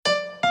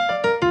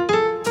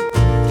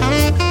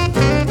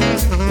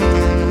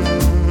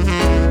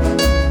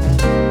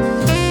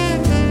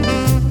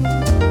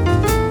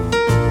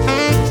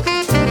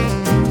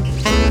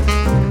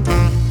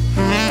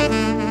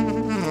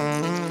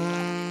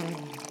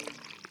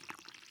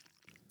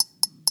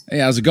Hey,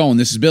 how's it going?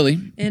 This is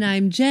Billy. And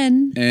I'm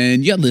Jen.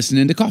 And you're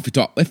listening to Coffee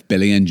Talk with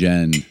Billy and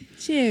Jen.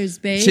 Cheers,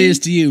 babe. Cheers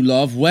to you,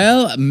 love.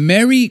 Well,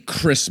 Merry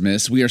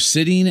Christmas. We are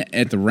sitting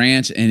at the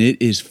ranch, and it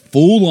is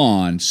full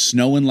on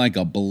snowing like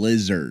a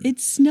blizzard.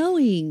 It's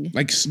snowing.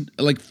 Like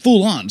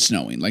full on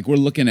snowing. Like we're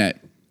looking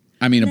at,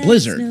 a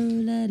blizzard.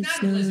 Let it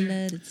snow,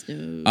 let it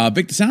snow.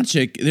 Vic the Sound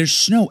Chick, there's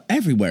snow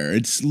everywhere.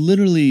 It's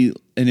literally,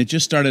 and it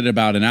just started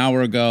about an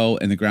hour ago,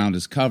 and the ground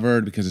is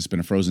covered because it's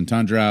been a frozen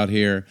tundra out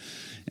here.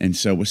 And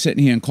so we're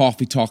sitting here in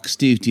Coffee Talk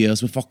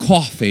Studios with our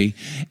coffee,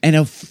 and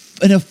a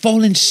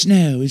falling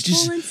snow is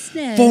just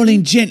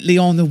falling gently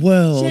on the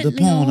world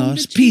upon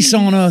us. Peace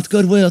on earth,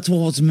 goodwill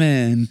towards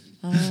men.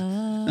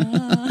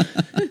 I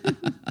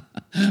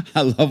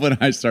love when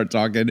I start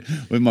talking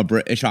with my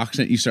British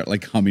accent. You start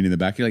like humming in the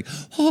back. You're like,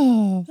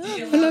 oh,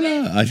 la,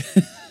 la.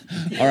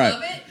 All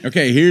right.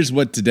 Okay, here's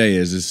what today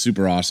is. It's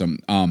super awesome.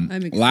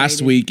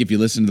 Last week, if you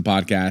listened to the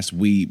podcast,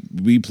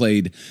 we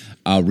played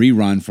a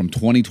rerun from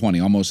 2020,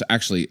 almost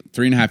actually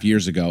 3.5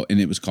 years ago, and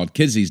it was called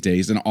Kids These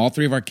Days. And all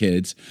three of our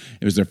kids,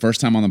 it was their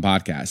first time on the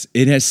podcast.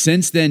 It has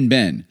since then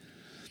been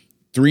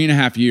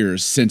 3.5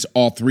 years since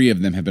all three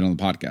of them have been on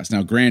the podcast.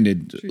 Now,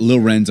 granted,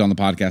 Lil Ren's on the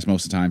podcast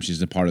most of the time.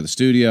 She's a part of the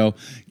studio.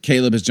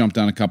 Caleb has jumped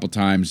on a couple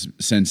times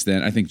since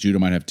then. I think Judah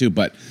might have too.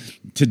 But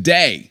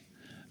today,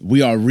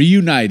 we are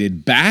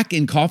reunited back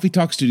in Coffee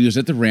Talk Studios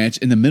at the ranch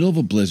in the middle of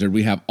a blizzard.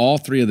 We have all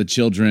three of the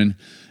children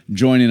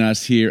joining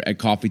us here at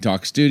Coffee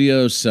Talk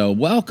Studios. So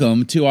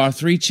welcome to our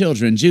three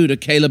children, Judah,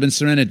 Caleb, and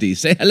Serenity.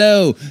 Say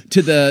hello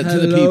to the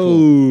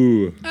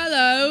people.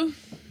 Hello.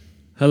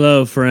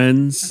 Hello,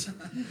 friends.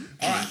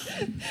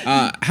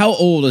 How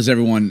old is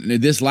everyone?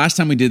 This last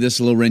time we did this,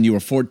 Lil Ren, you were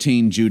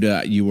 14.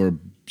 Judah, you were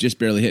just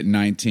barely hitting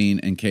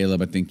 19. And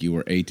Caleb, I think you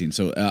were 18.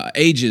 So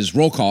ages,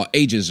 roll call,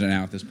 ages are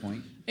now at this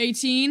point.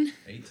 18.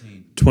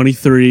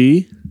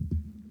 23.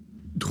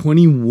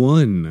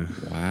 21.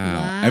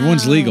 Wow.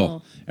 Everyone's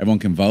legal. Everyone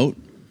can vote.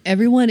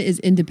 Everyone is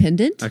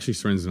independent. Actually,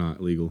 Seren's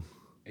not legal.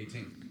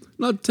 18.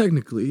 Not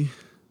technically.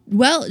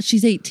 Well,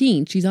 she's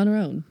 18. She's on her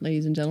own,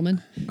 ladies and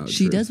gentlemen.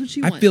 She does what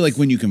she wants. I feel like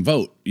when you can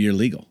vote, you're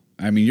legal.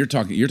 You're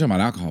talking about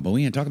alcohol, but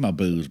we ain't talking about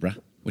booze, bruh.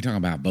 We're talking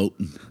about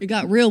voting. It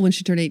got real when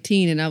she turned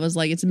 18, and I was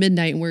like, it's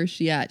midnight, and where's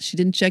she at? She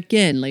didn't check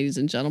in, ladies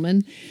and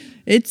gentlemen.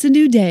 It's a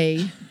new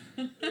day.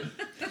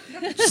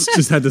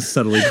 Just had to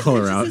subtly call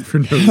her out for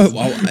no reason.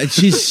 Well,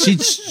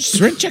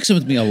 Seren checks in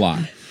with me a lot.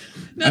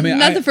 Not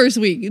the first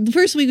week. The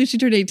first week when she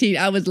turned 18,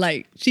 I was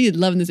like, she is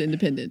loving this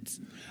independence.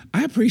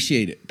 I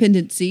appreciate it.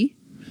 Pendency.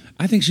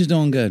 I think she's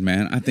doing good,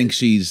 man. I think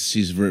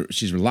she's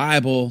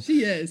reliable.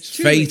 She is.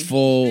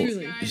 Faithful.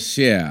 Truly.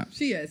 Yeah.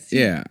 She is.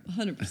 Yeah.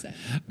 100%.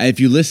 If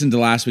you listen to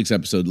last week's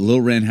episode,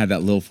 Lil Ren had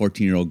that little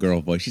 14-year-old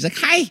girl voice. She's like,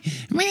 "Hi,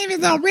 my name is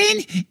Lil Ren,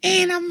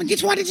 and I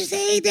just wanted to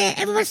say that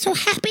everyone's so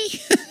happy."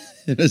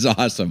 It was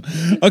awesome.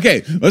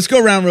 Okay, let's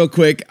go around real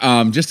quick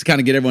just to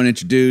kind of get everyone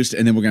introduced,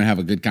 and then we're going to have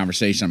a good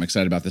conversation. I'm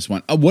excited about this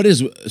one. What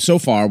is, so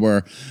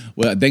far,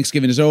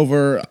 Thanksgiving is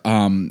over.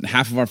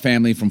 Half of our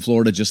family from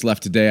Florida just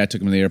left today. I took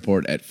them to the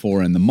airport at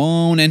 4 in the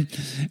morning.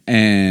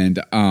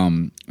 And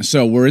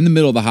so we're in the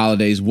middle of the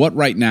holidays. What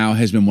right now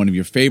has been one of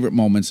your favorite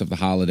moments of the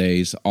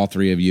holidays, all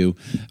three of you,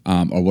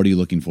 or what are you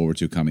looking forward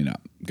to coming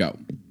up?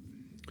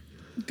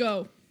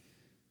 Go.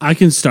 I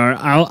can start.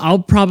 I'll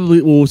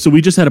probably. So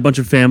we just had a bunch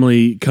of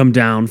family come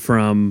down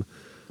from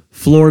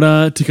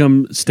Florida to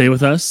come stay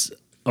with us,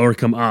 or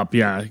come up.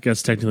 Yeah, I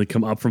guess technically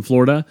come up from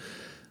Florida.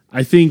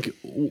 I think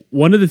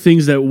one of the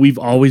things that we've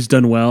always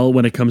done well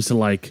when it comes to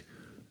like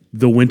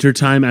the winter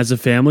time as a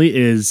family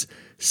is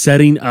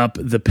setting up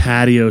the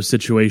patio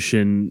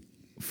situation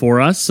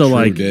for us. So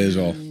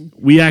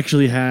we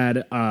actually had.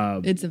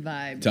 It's a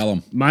vibe. Tell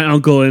them. My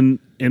uncle and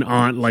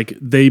aunt, like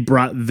they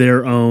brought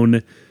their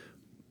own.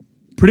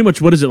 Pretty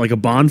much, what is it, like a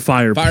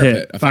bonfire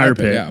pit? Fire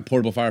pit, yeah, a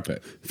portable fire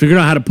pit. Figured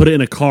out how to put it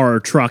in a car or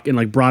truck and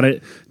like brought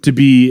it to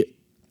be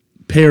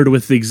paired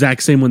with the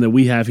exact same one that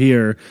we have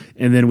here.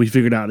 And then we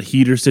figured out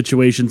heater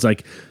situations.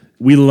 Like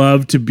we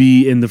love to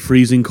be in the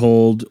freezing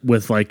cold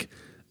with like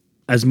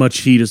as much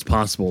heat as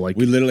possible. Like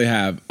we literally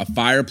have a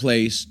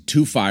fireplace,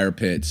 2 fire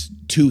pits,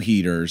 2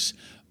 heaters,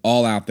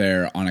 all out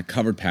there on a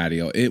covered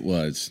patio. It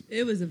was a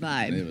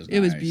vibe. It was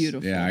nice.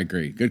 Beautiful. Yeah, I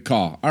agree. Good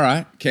call. All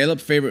right, Caleb,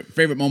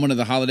 favorite moment of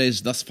the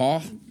holidays thus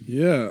far?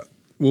 Yeah.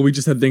 Well, we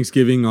just had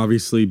Thanksgiving,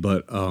 obviously,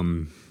 but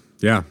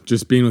yeah,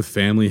 just being with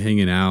family,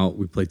 hanging out.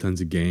 We play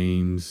tons of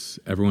games.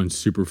 Everyone's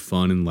super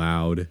fun and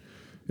loud.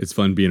 It's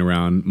fun being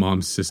around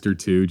Mom's sister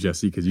too,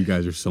 Jesse, because you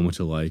guys are so much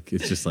alike.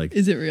 It's just like,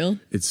 is it real?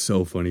 It's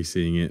so funny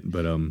seeing it.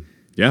 But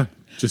yeah,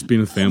 just being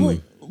with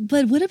family.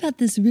 But what about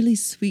this really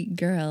sweet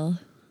girl?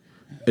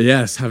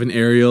 Yes, having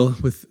Ariel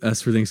with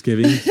us for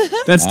Thanksgiving.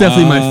 That's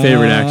definitely my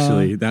favorite,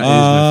 actually. That is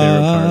my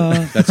favorite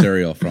part. That's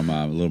Ariel from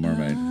Little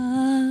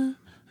Mermaid.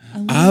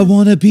 I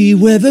want to be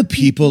where the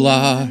people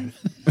are.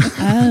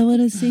 I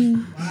want to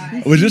sing.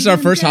 Was this our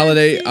first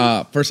holiday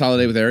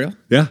with Ariel?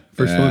 Yeah,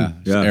 first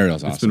one. Yeah,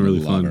 Ariel's awesome. It's been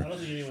really fun. I don't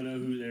think anyone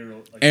knows who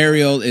Ariel.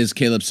 Ariel is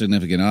Caleb's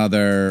significant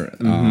other.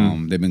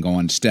 They've been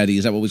going steady.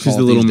 Is that what we call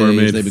the it Little these days?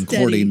 Mermaid. They've been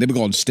Steady. courting. They've been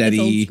going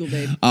steady. That's old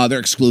school, babe. They're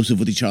exclusive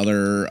with each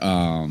other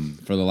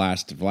for the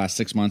last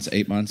 6 months,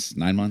 8 months,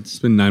 9 months. It's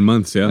been 9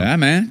 months, yeah. Yeah,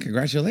 man.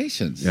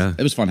 Congratulations. Yeah.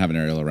 It was fun having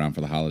Ariel around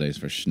for the holidays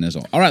for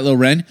Schnizzle. All right, Lil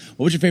Ren,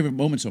 what was your favorite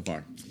moment so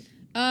far?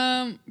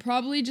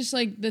 Probably just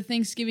like the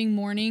Thanksgiving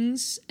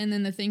mornings and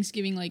then the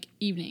Thanksgiving like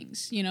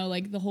evenings, you know,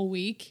 like the whole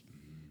week.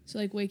 So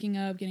like waking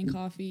up, getting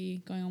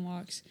coffee, going on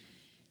walks.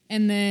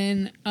 And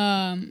then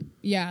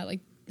like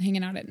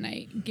hanging out at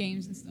night,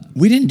 games and stuff.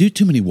 We didn't do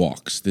too many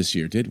walks this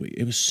year, did we?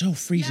 It was so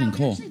freezing We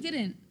cold. actually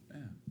didn't.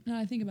 Now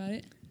I think about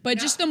it. But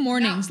just the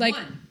mornings, like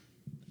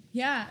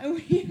yeah.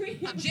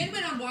 Jen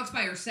went on walks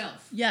by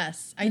herself.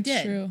 Yes, I That's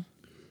did. true.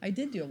 I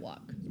did do a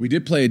walk. We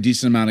did play a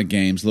decent amount of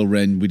games. Lil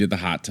Ren, we did the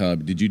hot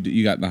tub. Did you?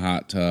 You got in the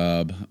hot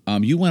tub.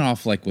 You went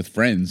off like with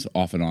friends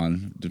off and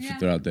on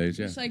throughout days.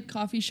 Yeah. Just like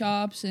coffee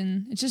shops,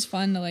 and it's just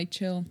fun to like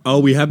chill. Oh,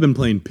 we have been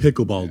playing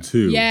pickleball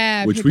too.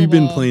 Yeah, which we've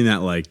been pickleball. playing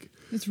that like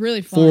It's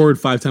really fun. 4 or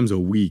 5 times a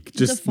week.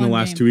 Just in the fun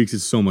last game. 2 weeks,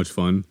 it's so much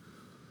fun.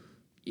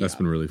 That's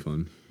been really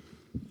fun.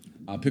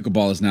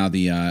 Pickleball is now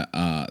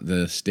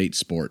the state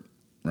sport,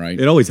 right?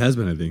 It always has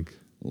been, I think.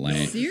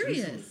 Lame.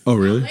 Serious. Oh,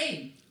 really?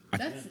 Lame.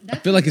 I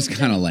feel like it's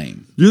kind of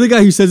lame. You're the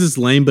guy who says it's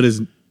lame, but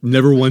has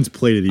never once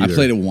played it either. I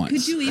played it once.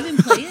 Could you even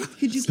play it?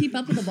 Could you keep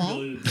up with the ball?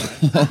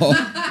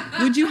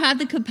 Would you have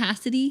the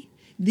capacity,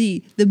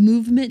 the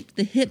movement,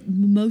 the hip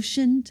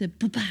motion to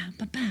ba-bam,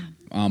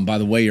 ba-bam? By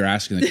the way you're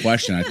asking the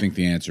question, I think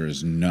the answer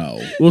is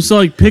no. Well, so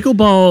like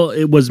pickleball,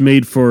 it was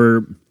made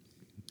for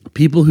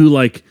people who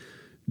like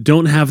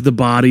don't have the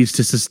bodies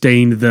to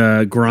sustain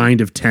the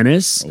grind of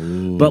tennis,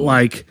 but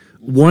like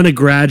want to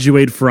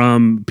graduate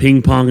from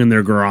ping pong in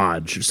their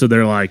garage. So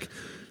they're like,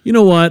 you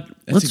know what?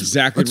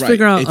 Exactly let's right.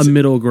 figure out It's- a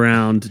middle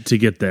ground to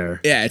get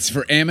there. Yeah, it's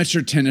for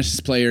amateur tennis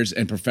players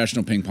and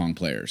professional ping pong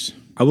players.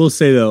 I will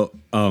say though,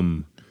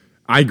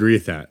 I agree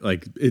with that.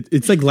 Like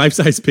it's like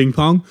life-size ping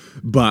pong,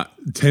 but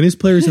tennis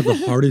players have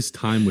the hardest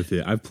time with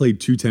it. I've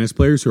played 2 tennis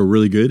players who are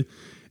really good,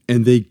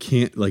 and they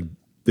can't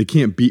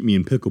beat me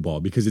in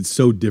pickleball because it's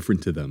so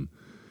different to them.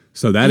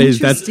 So that's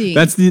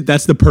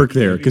the perk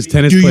there because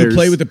tennis Do players you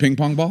play with the ping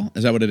pong ball?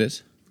 Is that what it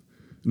is?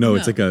 No,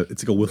 it's like a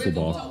wiffle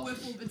ball.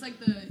 It's like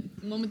the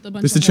one with the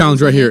bunch This is of a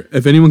challenge holes right in here. it.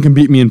 If anyone can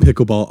beat me in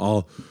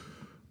pickleball,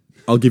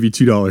 I'll give you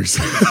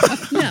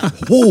 $2. Yeah.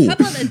 Oh, How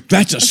about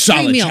that's a free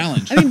solid meal?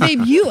 challenge. I mean, babe,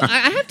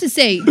 I have to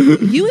say,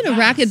 you in a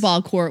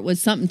racquetball court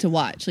was something to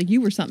watch. Like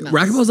you were something else.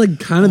 Racquetball's like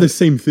kind of the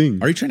same thing.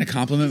 Are you trying to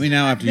compliment me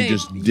now after you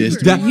just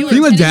dissed Dad, me? You the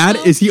thing were with tennis Dad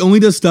ball? is he only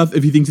does stuff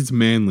if he thinks it's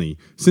manly.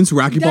 Since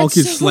racquetball That's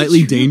is so slightly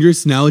true.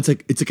 dangerous, now it's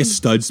like a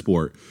stud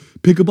sport.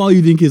 Pickleball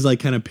you think is like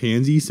kind of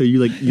pansy, so you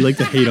like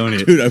to hate on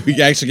it. Dude,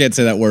 we actually can't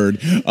say that word.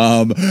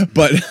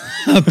 But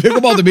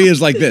pickleball to me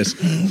is like this.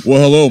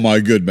 Well, hello, my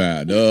good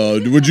man.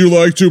 Would you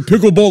like to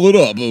pickleball it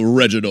up,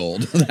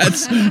 Reginald?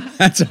 That's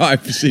how I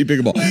see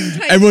pickleball.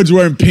 Everyone's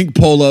wearing pink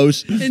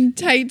polos. in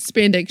tight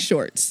spandex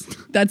shorts.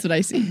 That's what I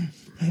see.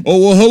 Oh,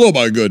 well, hello,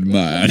 my good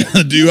man.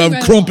 Do you have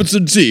Right crumpets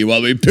and tea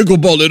while we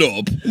pickleball it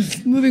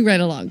up? Moving right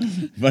along.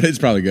 But it's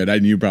probably good.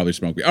 You probably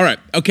smoke me. All right.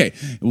 Okay.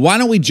 Why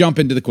don't we jump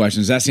into the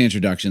questions? That's the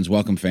introductions.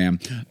 Welcome, fam.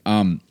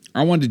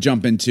 I wanted to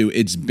jump into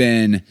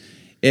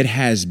it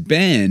has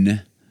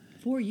been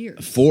 4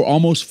 years.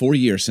 almost 4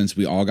 years since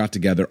we all got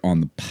together on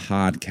the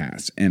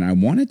podcast. And I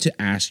wanted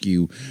to ask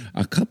you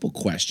a couple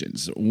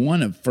questions.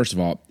 First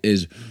of all,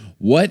 is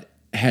what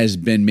has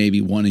been maybe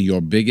one of your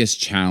biggest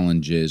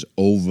challenges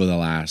over the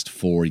last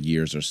 4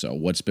 years or so?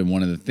 What's been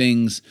one of the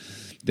things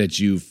that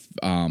you've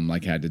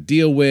had to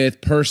deal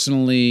with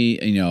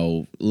personally? You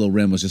know, Lil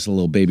Ren was just a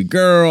little baby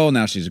girl.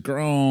 Now she's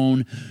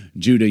grown.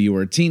 Judah, you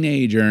were a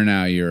teenager.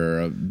 Now you're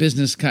a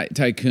business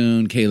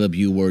tycoon. Caleb,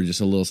 you were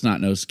just a little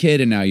snot-nosed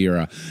kid, and now you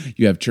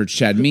have church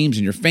chat memes,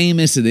 and you're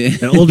famous in the,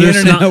 An older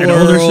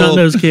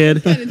snot-nosed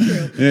kid.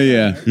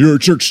 Yeah. You're a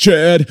church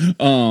Chad.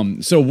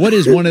 So what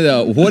is one of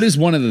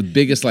the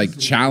biggest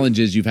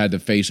challenges you've had to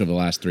face over the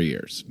last 3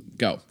 years?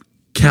 Go.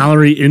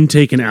 Calorie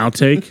intake and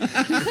outtake.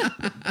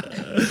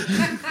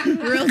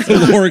 Real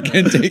Caloric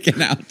intake and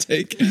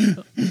outtake.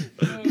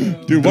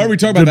 Dude, why are we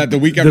talking about that the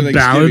week after The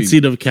Thanksgiving?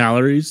 balancing of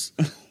calories.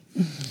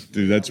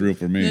 Dude, that's real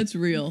for me. That's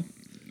real.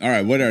 All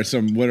right, what are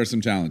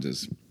some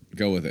challenges?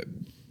 Go with it.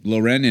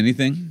 Lil Ren,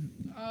 anything?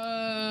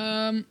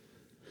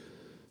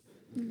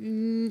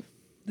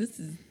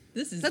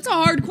 This is That's a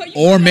hard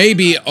question. Or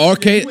maybe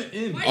okay. Why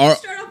did you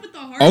start off with the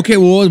hard? Okay,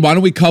 well, why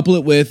don't we couple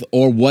it with,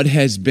 or what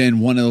has been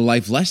one of the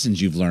life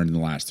lessons you've learned in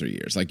the last 3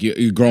 years? Like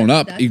you've grown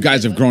up, That's you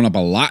guys a have good grown up a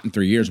lot in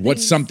 3 years.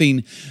 What's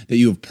something that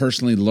you have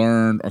personally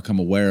learned or come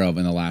aware of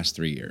in the last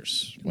 3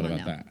 years? What Come on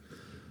about now. that?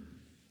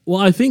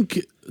 Well, I think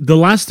the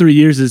last 3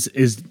 years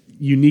is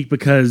unique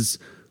because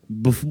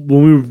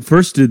when we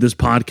first did this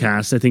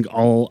podcast, I think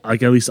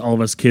at least all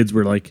of us kids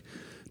were like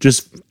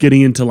just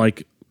getting into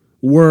like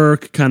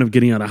work, kind of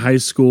getting out of high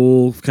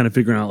school, kind of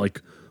figuring out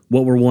like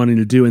what we're wanting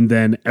to do, and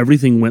then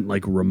everything went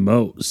like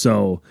remote.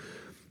 So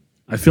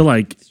I feel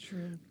like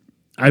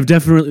I've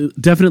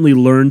definitely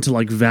learned to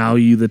like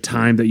value the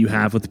time that you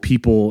have with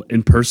people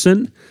in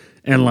person,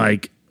 And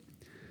like,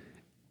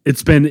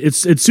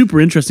 it's super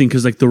interesting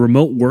because like the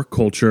remote work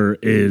culture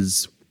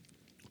is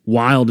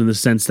wild in the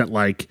sense that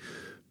like,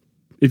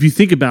 if you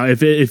think about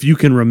if you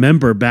can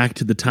remember back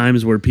to the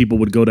times where people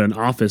would go to an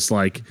office,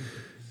 like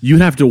you'd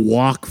have to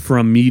walk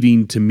from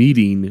meeting to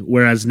meeting,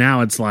 whereas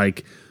now it's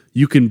like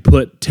you can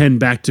put 10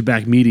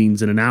 back-to-back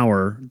meetings in an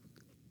hour,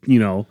 you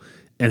know,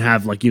 and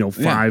have like, you know,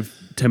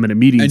 5-10 minute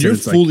meetings. And you're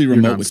it's fully like,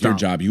 remote with your nonstop.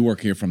 job. You work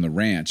here from the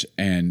ranch,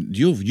 and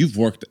you've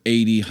worked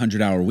 80,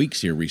 100-hour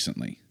weeks here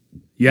recently.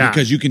 Yeah.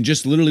 Because you can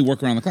just literally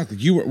work around the clock. Like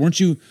you were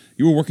working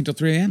till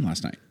 3 a.m.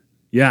 last night.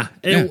 Yeah.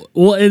 And, Yeah.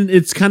 well, and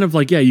it's kind of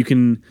like, yeah, you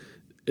can,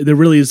 there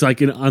really is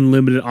like an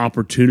unlimited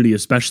opportunity,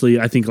 especially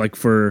I think like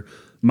for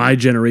my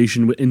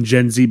generation in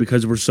Gen Z,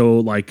 because we're so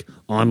like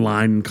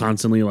online and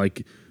constantly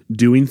like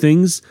doing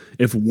things.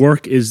 If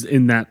work is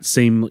in that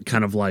same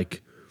kind of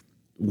like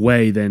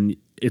way, then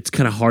it's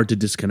kind of hard to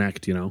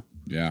disconnect, you know?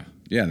 Yeah.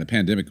 Yeah, the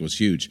pandemic was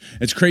huge.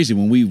 It's crazy.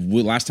 When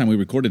last time we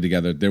recorded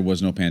together, there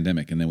was no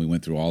pandemic, and then we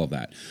went through all of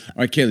that.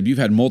 All right, Caleb, you've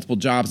had multiple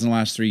jobs in the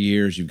last 3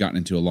 years. You've gotten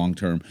into a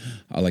long-term,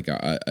 like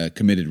a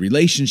committed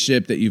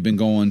relationship that you've been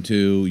going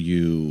to.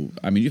 You've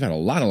had a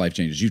lot of life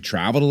changes. You've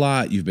traveled a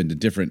lot. You've been to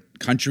different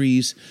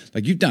countries.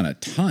 Like, you've done a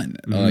ton.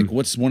 Like,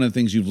 what's one of the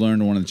things you've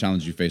learned or one of the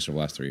challenges you faced over the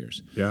last 3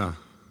 years? Yeah,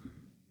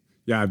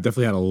 I've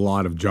definitely had a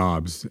lot of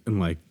jobs in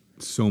like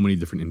so many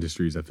different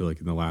industries. I feel like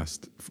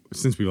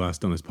since we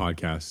last done this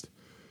podcast,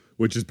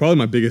 which is probably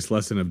my biggest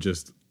lesson of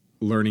just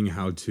learning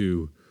how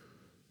to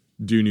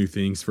do new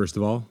things. First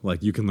of all,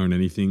 like you can learn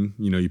anything,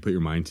 you know, you put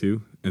your mind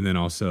to. And then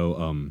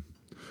also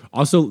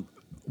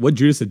what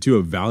Judah said too,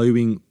 of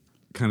valuing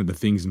kind of the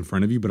things in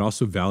front of you, but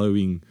also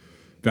valuing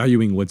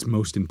what's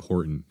most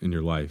important in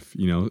your life.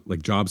 You know,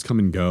 like jobs come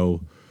and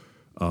go,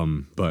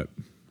 but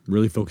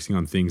really focusing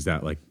on things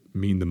that like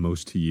mean the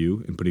most to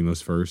you and putting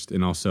those first.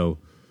 And also,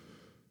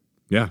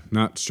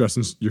 not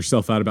stressing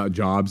yourself out about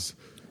jobs.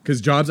 Because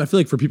jobs, I feel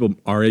like for people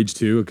our age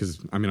too, because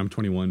I mean, I'm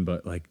 21,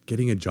 but like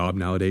getting a job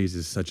nowadays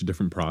is such a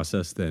different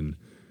process than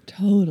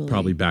Totally.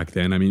 probably back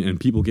then. I mean, and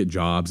people get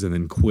jobs and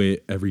then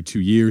quit every 2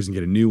 years and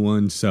get a new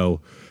one. So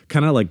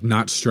kind of like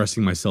not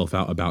stressing myself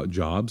out about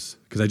jobs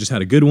because I just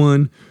had a good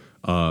one.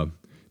 Now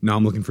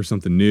I'm looking for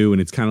something new, and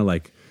it's kind of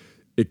like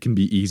it can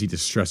be easy to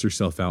stress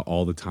yourself out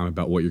all the time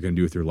about what you're going to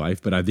do with your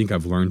life. But I think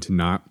I've learned to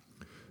not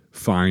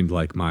find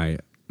like my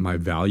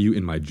value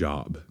in my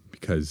job,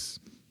 because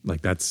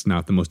like that's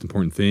not the most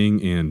important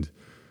thing, and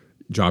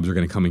jobs are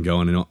going to come and go,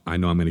 and I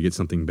know I'm going to get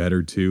something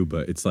better too.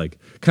 But it's like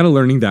kind of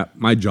learning that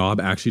my job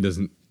actually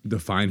doesn't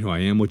define who I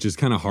am, which is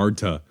kind of hard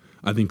to,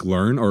 I think,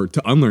 learn or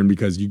to unlearn,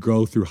 because you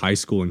go through high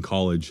school and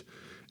college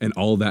and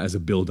all of that as a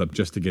build up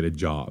just to get a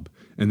job.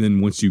 And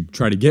then once you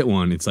try to get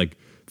one, it's like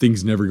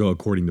things never go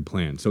according to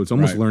plan. So it's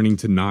almost Right. learning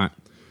to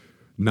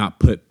not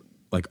put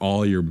like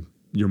all your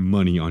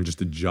money on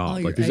just a job. All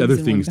your Like there's eggs other in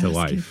one things to basket.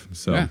 life.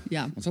 So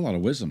Yeah. That's a lot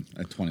of wisdom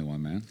at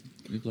 21, man.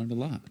 You've learned a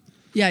lot.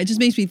 Yeah, it just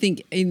makes me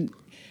think,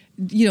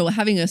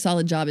 having a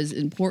solid job is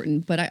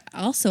important, but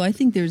I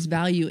think there's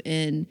value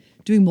in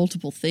doing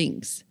multiple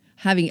things,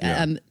 having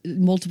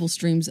multiple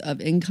streams of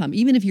income,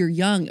 even if you're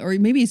young, or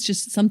maybe it's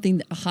just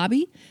a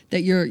hobby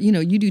that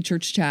you do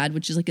church Chad,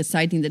 which is like a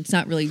side thing that's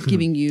not really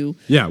giving you.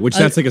 yeah, which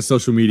that's like a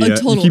social media.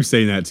 total- you keep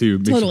saying that too.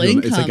 Makes Total you feel-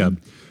 income. It's like a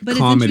but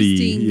comedy.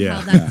 it's interesting Yeah.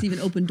 how that's even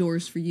opened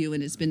doors for you,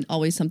 and it's been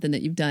always something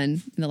that you've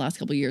done in the last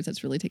couple of years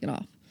that's really taken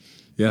off.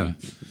 Yeah,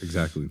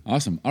 exactly.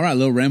 Awesome. All right,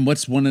 Lil Rem,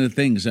 what's one of the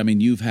things? I mean,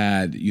 you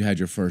had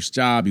your first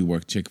job. You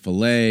worked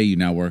Chick-fil-A. You're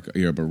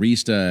a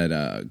barista at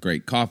a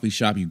great coffee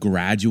shop. You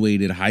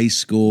graduated high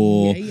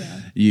school.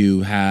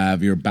 Yeah.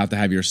 You're about to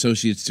have your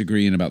associate's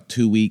degree in about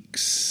 2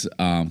 weeks.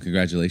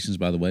 Congratulations,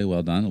 by the way.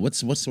 Well done.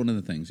 What's one of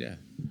the things? Yeah.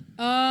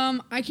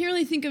 I can't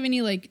really think of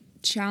any like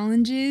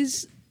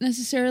challenges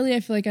necessarily. I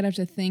feel like I'd have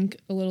to think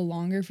a little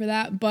longer for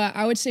that. But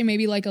I would say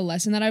maybe like a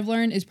lesson that I've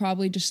learned is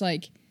probably just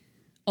like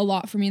a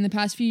lot for me in the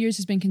past few years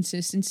has been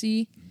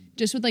consistency,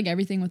 just with like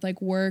everything, with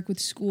like work,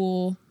 with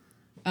school,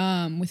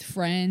 with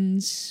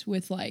friends,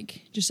 with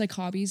like just like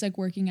hobbies, like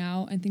working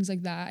out and things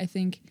like that. I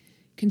think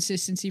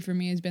consistency for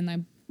me has been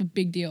like a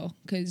big deal,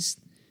 because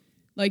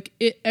like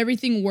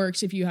everything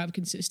works if you have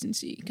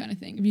consistency, kind of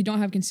thing. If you don't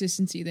have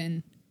consistency,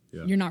 then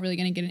you're not really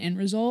going to get an end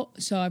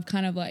result. So I've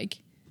kind of like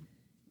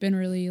been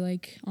really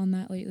like on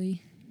that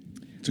lately.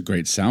 It's a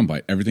great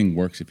soundbite. Everything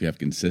works if you have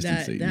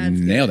consistency. That's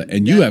Nailed good. it.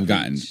 And you That have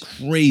gotten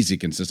crazy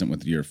consistent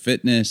with your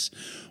fitness,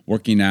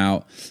 working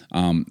out.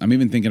 I'm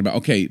even thinking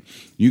about,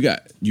 you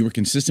were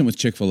consistent with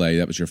Chick-fil-A.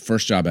 That was your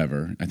first job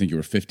ever. I think you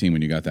were 15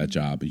 when you got that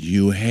job.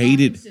 You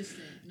hated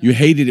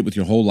it with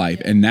your whole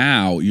life. And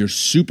now you're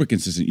super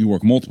consistent. You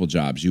work multiple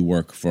jobs. You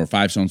work for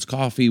Five Stones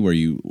Coffee, where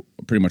you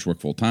pretty much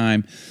work full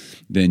time.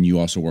 Then you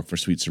also work for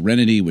Sweet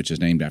Serenity, which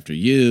is named after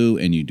you,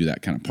 and you do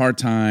that kind of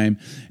part-time.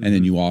 And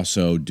then you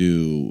also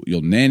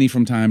you'll nanny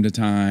from time to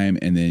time,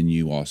 and then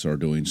you also are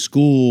doing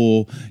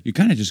school. You're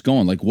kind of just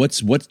going, like,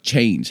 what's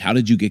changed? How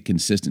did you get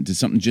consistent? Did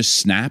something just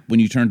snap when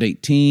you turned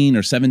 18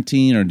 or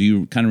 17, or do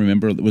you kind of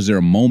remember, was there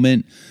a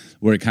moment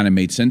where it kind of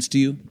made sense to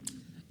you?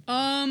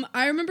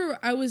 I remember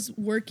I was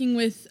working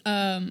with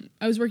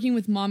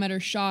mom at her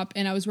shop,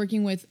 and I was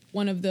working with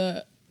one of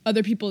the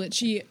other people that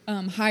she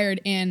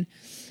hired, and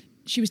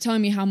she was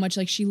telling me how much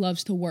like she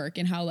loves to work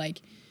and how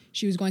like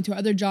she was going to her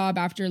other job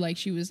after like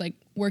she was like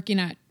working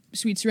at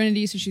Sweet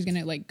Serenity, so she's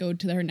gonna like go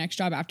to her next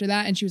job after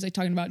that, and she was like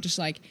talking about just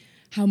like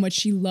how much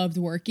she loved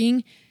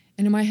working,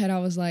 and in my head I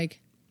was like,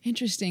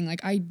 interesting,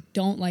 like I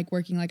don't like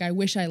working, like I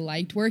wish I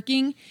liked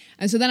working.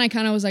 And so then I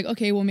kind of was like,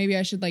 okay, well maybe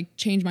I should like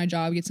change my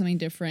job, get something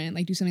different,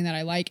 like do something that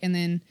I like. And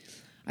then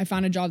I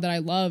found a job that I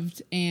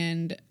loved,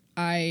 and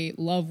I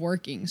love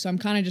working, so I'm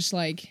kind of just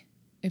like,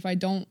 if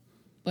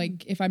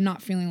I'm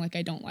not feeling like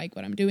I don't like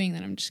what I'm doing,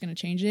 then I'm just gonna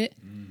change it,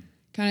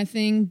 kind of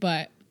thing.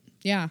 But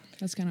yeah,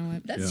 that's kind of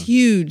what. That's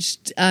huge.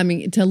 I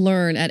mean, to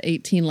learn at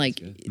 18,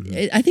 like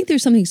I think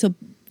there's something so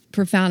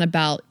profound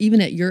about,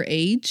 even at your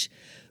age,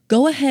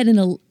 go ahead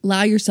and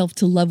allow yourself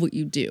to love what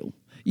you do.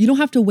 You don't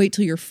have to wait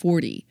till you're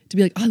 40 to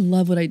be like, I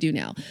love what I do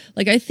now.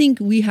 Like, I think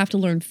we have to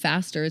learn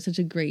faster. It's such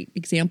a great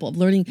example of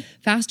learning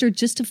faster,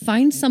 just to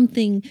find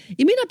something.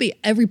 It may not be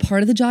every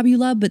part of the job you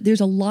love, but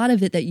there's a lot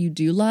of it that you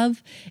do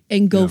love,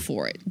 and go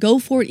for it. Go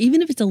for it,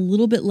 even if it's a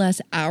little bit less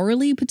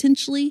hourly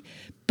potentially,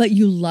 but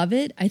you love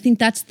it. I think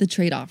that's the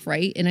trade-off,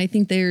 right? And I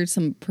think there's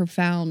some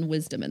profound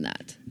wisdom in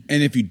that.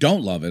 And if you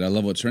don't love it, I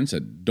love what Trin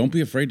said. Don't be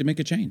afraid to make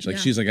a change. Like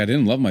she's like, I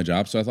didn't love my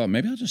job, so I thought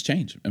maybe I'll just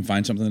change and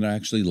find something that I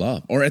actually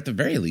love, or at the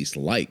very least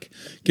like.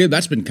 Kid,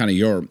 that's been kind of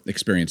your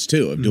experience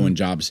too of doing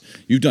jobs.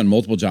 You've done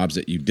multiple jobs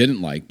that you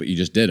didn't like, but you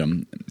just did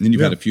them. And then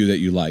you've had a few that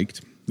you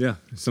liked. Yeah,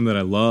 some that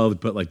I loved,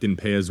 but like didn't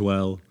pay as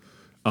well.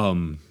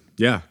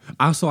 Yeah,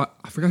 I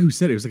forgot who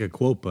said it. It was like a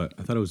quote, but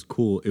I thought it was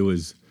cool.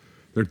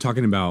 They're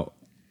talking about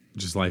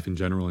just life in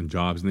general and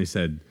jobs, and they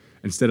said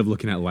instead of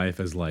looking at life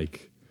as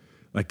like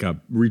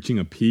reaching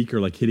a peak or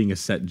like hitting a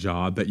set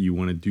job that you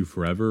want to do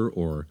forever,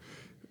 or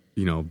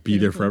be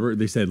there forever,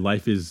 they said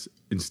life is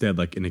instead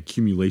like an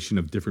accumulation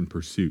of different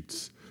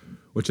pursuits,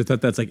 which I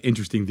thought that's like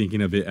interesting,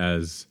 thinking of it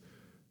as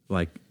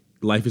like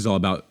life is all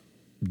about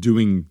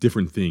doing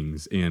different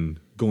things and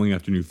going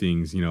after new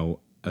things,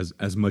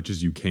 as much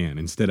as you can,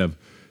 instead of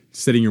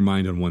setting your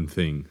mind on one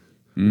thing,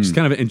 which is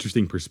kind of an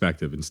interesting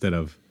perspective, instead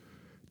of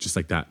just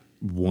like that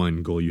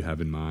one goal you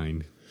have in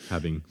mind.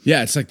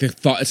 It's like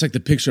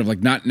the picture of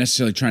like not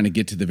necessarily trying to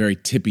get to the very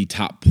tippy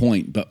top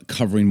point, but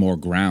covering more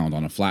ground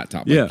on a flat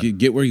top. Like you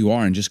get where you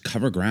are and just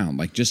cover ground,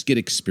 like just get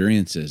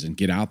experiences and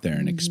get out there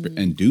and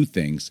and do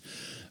things.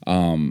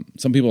 Some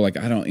people are like,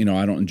 I don't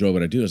enjoy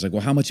what I do. It's like,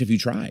 well, how much have you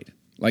tried?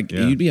 Like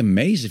you'd be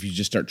amazed if you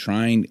just start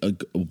trying,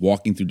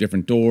 walking through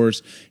different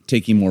doors,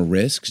 taking more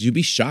risks. You'd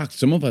be shocked.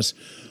 Some of us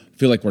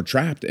feel like we're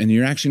trapped, and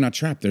you're actually not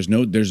trapped.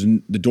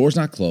 The door's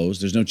not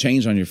closed. There's no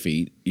chains on your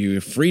feet.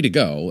 You're free to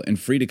go and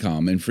free to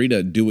come and free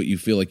to do what you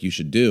feel like you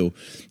should do.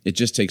 It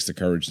just takes the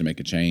courage to make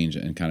a change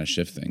and kind of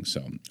shift things.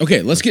 So,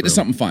 okay, let's get to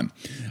something fun.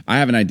 I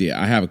have an idea.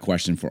 I have a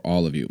question for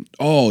all of you.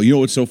 Oh, you know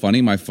what's so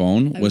funny? My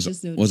phone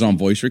was on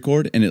voice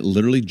record, and it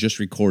literally just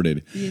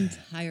recorded the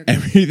entire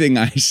everything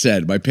I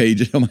said. My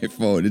page on my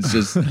phone. It's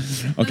just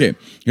okay.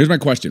 Here's my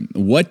question.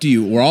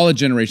 We're all a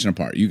generation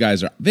apart. You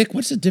guys are. Vic,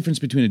 what's the difference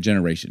between a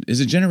generation?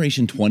 Is a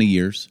generation 20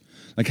 years?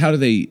 Like how do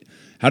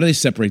they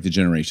separate the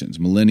generations?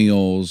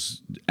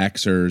 Millennials,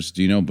 Xers,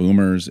 do you know,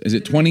 boomers? Is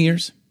it 20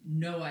 years?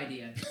 No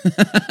idea.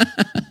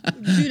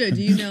 Judah,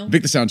 do you know?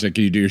 Vic the sound check,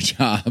 can you do your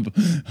job?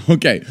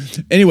 Okay.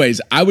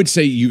 Anyways, I would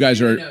say you guys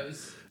are.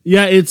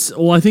 Yeah, I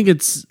think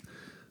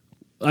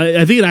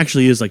it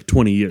actually is like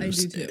 20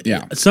 years. I do too.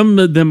 Yeah. Some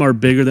of them are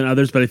bigger than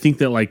others, but I think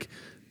that like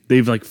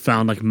they've like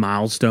found like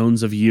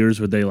milestones of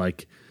years where they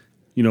like,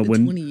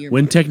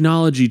 when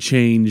technology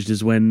changed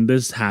is when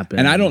this happened.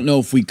 And I don't know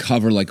if we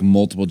cover like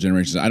multiple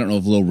generations. I don't know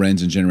if Lil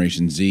Ren's in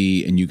Generation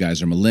Z and you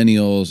guys are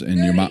millennials and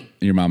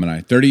your mom and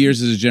I. 30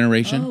 years is a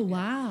generation. Oh,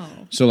 wow.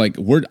 So like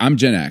I'm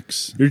Gen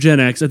X. You're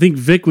Gen X. I think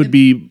Vic would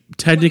be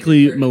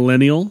technically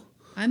millennial.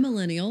 I'm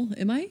millennial.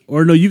 Am I?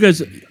 Or no, you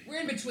guys.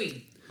 We're in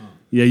between.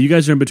 Yeah, you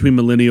guys are in between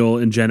millennial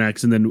and Gen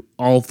X, and then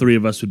all three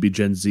of us would be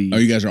Gen Z. Oh,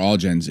 you guys are all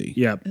Gen Z.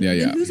 Yep. Yeah.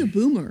 And who's a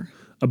boomer?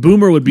 A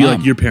boomer would be Mom.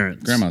 like your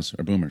parents. Grandmas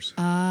are boomers.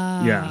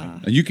 Yeah.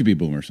 You could be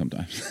boomer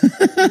sometimes.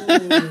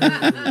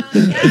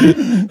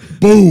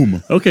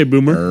 Boom. Okay,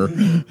 boomer.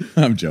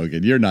 I'm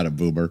joking. You're not a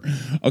boomer.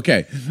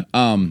 Okay.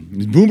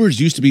 Boomers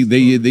used to be, they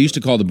used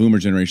to call the boomer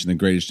generation the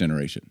greatest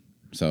generation.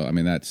 So,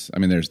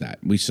 there's that.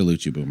 We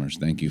salute you, boomers.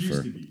 Thank you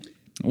for.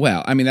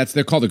 Well,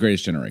 they're called the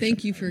greatest generation.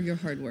 Thank you for your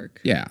hard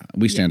work. Yeah,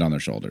 we stand on their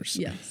shoulders.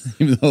 Yes.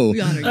 Even though, We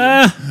honor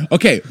you.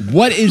 okay,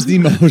 what is the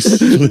most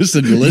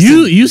listen?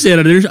 You stand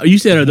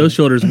on those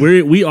shoulders.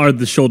 We are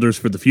the shoulders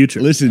for the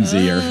future. Listen,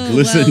 Zer.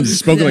 well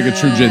Spoken like a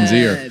true Gen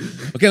Zer. said.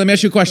 Okay, let me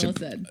ask you a question. Well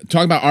said.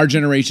 Talk about our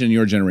generation and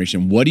your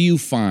generation. What do you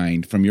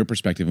find from your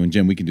perspective? And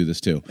Jim, we can do this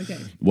too. Okay.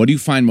 What do you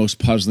find most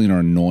puzzling or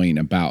annoying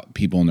about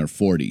people in their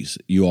 40s,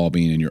 you all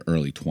being in your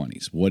early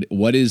 20s?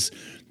 What is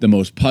the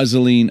most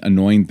puzzling,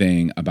 annoying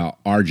thing about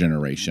our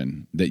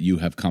generation that you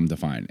have come to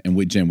find? And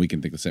with Jim, we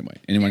can think the same way.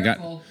 Anyone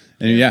Careful.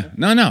 got? Yeah.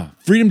 No.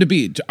 Freedom to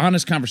be.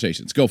 Honest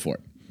conversations. Go for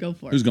it. Go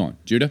for it. Who's going?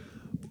 Judah?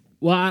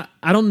 Well,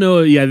 I don't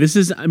know. Yeah, this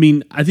is. I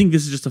mean, I think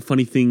this is just a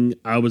funny thing.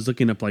 I was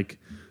looking up like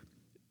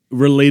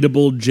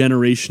relatable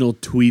generational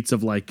tweets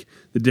of like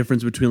the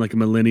difference between like a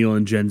millennial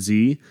and Gen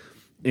Z,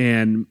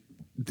 and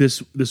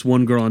this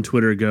one girl on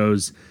Twitter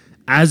goes,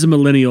 "As a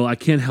millennial, I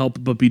can't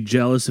help but be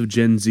jealous of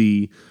Gen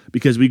Z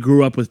because we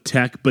grew up with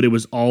tech, but it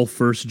was all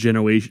first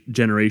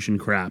generation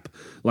crap.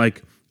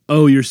 Like,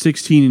 oh, you're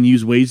 16 and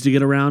use Waze to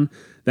get around."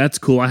 That's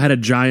cool. I had a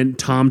giant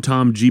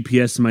TomTom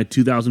GPS in my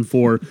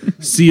 2004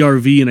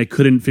 CRV, and I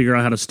couldn't figure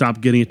out how to stop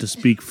getting it to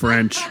speak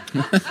French.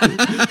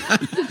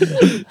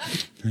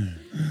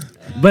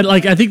 But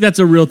like, I think that's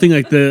a real thing.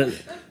 Like the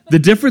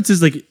difference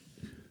is like,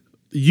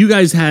 you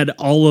guys had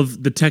all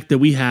of the tech that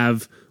we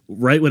have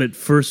right when it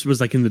first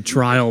was like in the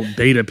trial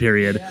beta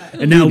period,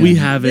 and now we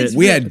have it.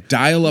 We had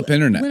dial-up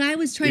internet. When I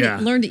was trying to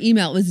learn to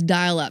email, it was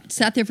dial-up.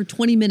 Sat there for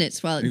 20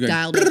 minutes while it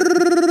dialed up.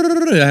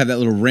 I had that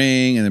little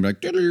ring, and then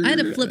like. I had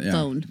a flip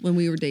phone when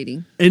we were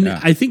dating. And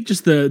I think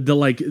just the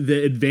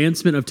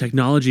advancement of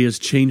technology has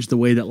changed the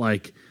way that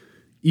like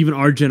even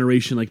our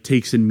generation like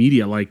takes in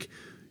media. Like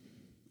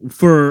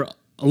for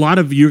a lot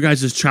of your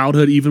guys'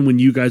 childhood, even when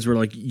you guys were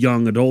like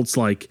young adults,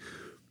 like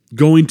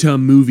going to a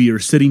movie or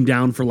sitting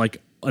down for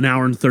like an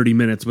hour and 30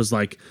 minutes was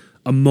like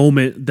a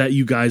moment that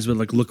you guys would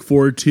like look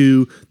forward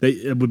to, that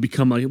it would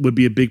become like, it would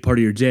be a big part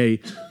of your day.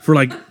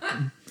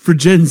 For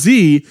Gen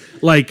Z,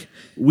 like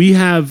we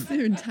have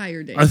Their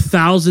entire day.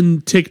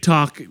 1,000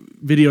 TikTok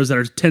videos that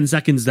are 10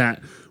 seconds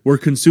that we're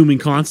consuming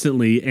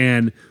constantly,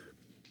 and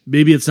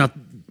maybe it's not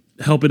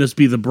helping us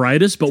be the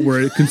brightest, but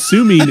we're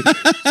consuming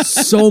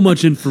so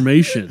much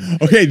information.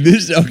 Okay,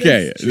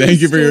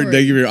 thank you for story.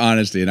 your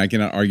honesty, and I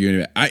cannot argue any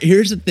of it.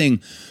 Here's the thing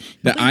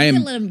that But I you am.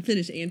 can let him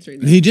finish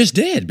answering that. He just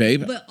did,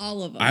 babe. But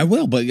all of them. I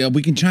will, but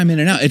we can chime in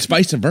and out. It's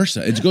vice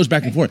versa. It goes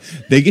back and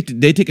forth. They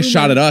take a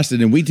shot at us,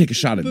 and then we take a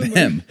shot at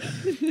them.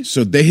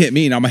 So they hit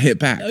me, and I'm gonna hit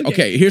back.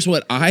 Okay, here's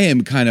what I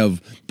am kind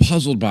of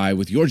puzzled by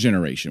with your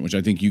generation, which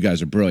I think you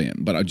guys are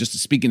brilliant. But I'm just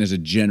speaking as a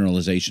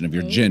generalization of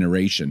your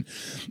generation.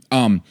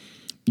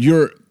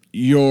 You're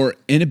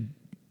in a.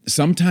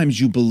 Sometimes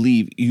you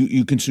believe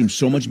you consume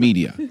so much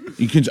media.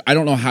 I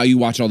don't know how you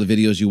watch all the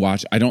videos you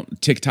watch. I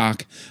don't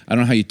TikTok. I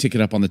don't know how you tick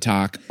it up on the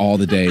talk all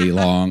the day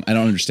long. I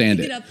don't understand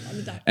it.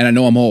 And I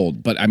know I'm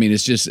old, but I mean,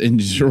 it's just, and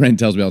Ren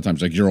tells me all the time,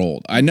 she's like, you're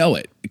old. I know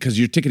it because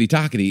you're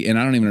tickety-tockety, and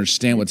I don't even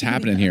understand what's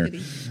happening here.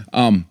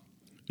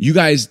 You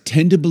guys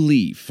tend to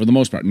believe, for the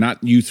most part,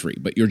 not you three,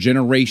 but your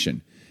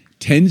generation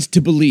tends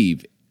to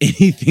believe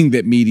anything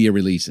that media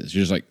releases.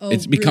 You're just like,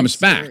 it becomes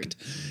fact.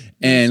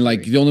 And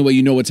like the only way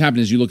you know what's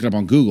happening is you look it up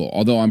on Google.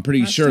 Although I'm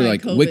pretty sure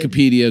like COVID.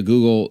 Wikipedia,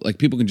 Google, like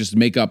people can just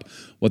make up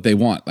what they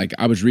want. Like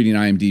I was reading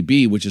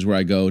IMDb, which is where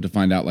I go to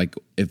find out like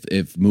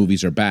if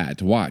movies are bad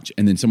to watch.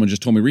 And then someone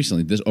just told me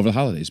recently this over the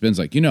holidays. Ben's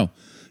like,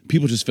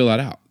 people just fill that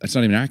out. That's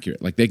not even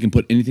accurate. Like they can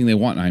put anything they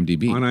want on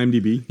IMDb. On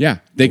IMDb? Yeah,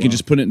 they can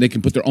just put it. They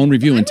can put their own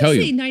review and tell you.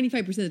 I would say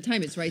 95% of the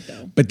time it's right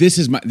though. But this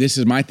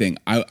is my thing.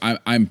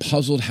 I'm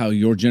puzzled how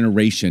your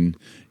generation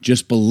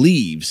just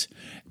believes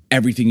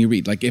everything you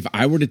read. Like if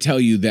I were to tell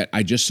you that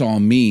I just saw a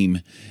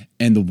meme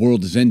and the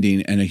world is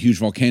ending and a huge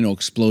volcano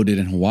exploded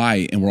in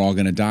Hawaii and we're all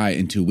going to die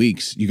in 2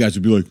 weeks, you guys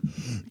would be like,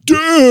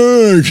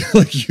 dang!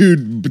 Like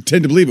you'd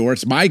tend to believe it.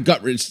 Whereas my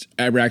gut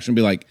reaction would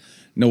be like,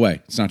 no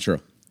way, it's not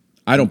true.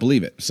 I don't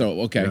believe it.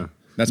 So, okay. Yeah.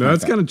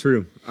 That's kind of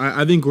true.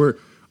 I think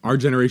our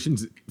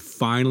generation's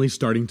finally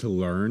starting to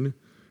learn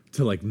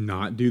to like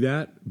not do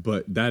that.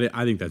 But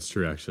I think that's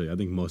true, actually. I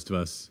think most of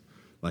us,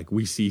 like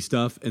we see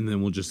stuff and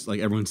then we'll just like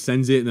everyone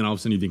sends it and then all of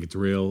a sudden you think it's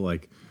real.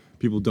 Like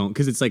people don't,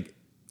 because it's like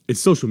it's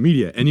social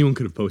media. Anyone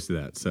could have posted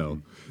that.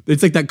 So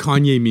it's like that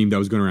Kanye meme that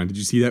was going around. Did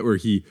you see that where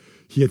he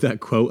had that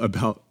quote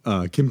about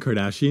Kim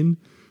Kardashian?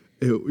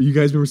 You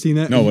guys remember seeing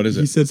that? No, what is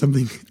it? He said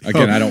something.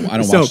 Again, I don't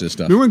watch this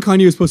stuff. Remember when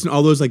Kanye was posting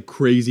all those like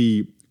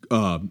crazy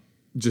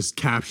just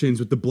captions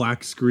with the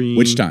black screen?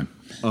 Which time?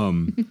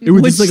 It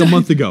was just like a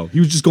month ago. He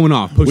was just going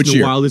off, posting Which the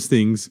year? wildest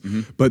things.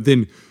 Mm-hmm. But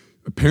then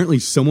apparently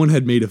someone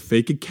had made a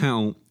fake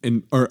account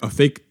or a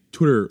fake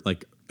Twitter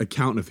like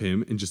account of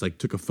him and just like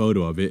took a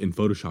photo of it and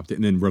photoshopped it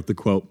and then wrote the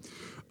quote,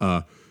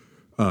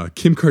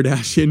 Kim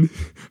Kardashian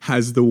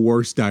has the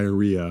worst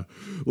diarrhea,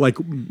 like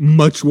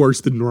much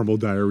worse than normal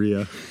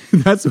diarrhea.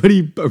 That's what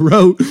he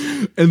wrote,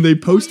 and they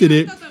posted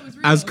it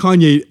as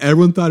Kanye.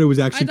 Everyone thought it was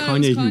actually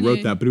Kanye who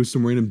wrote that, but it was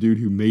some random dude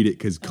who made it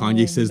because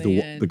Kanye says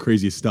the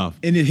craziest stuff.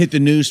 And it hit the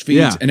news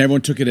feeds, and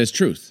everyone took it as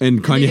truth.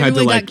 And Kanye had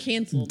to like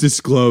canceled.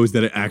 disclose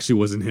that it actually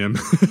wasn't him.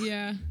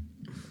 Yeah.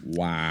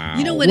 Wow.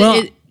 You know what?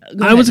 Well,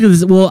 I was going to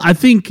say, I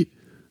think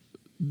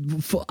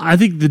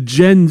the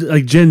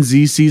Gen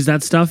Z sees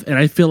that stuff, and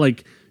I feel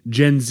like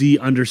Gen Z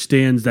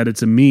understands that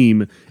it's a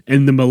meme,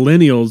 and the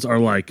millennials are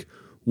like,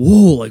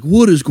 whoa, like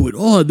what is going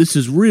on? This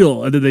is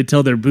real. And then they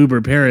tell their boomer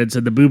parents,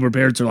 and the boomer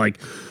parents are like,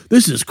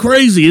 this is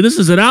crazy. This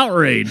is an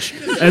outrage.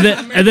 and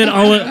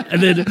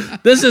then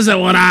this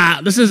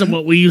isn't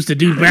what we used to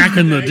do back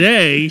in the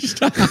day.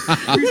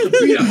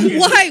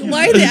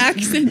 Why the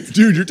accent?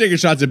 Dude, you're taking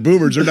shots at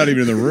boomers. They're not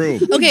even in the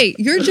room. Okay,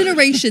 your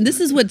generation, this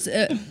is what's,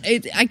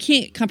 I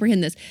can't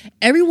comprehend this.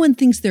 Everyone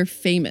thinks they're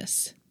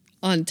famous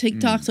on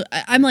TikTok. So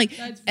I'm like,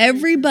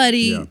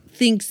 everybody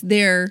thinks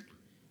they're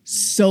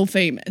so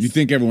famous. You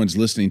think everyone's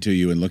listening to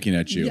you and looking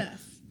at you. Yes.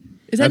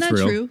 Is that That's not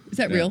real. true? Is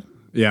that real?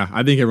 Yeah,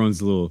 I think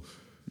everyone's a little.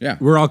 Yeah.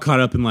 We're all caught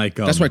up in like.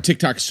 That's why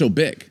TikTok's so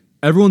big.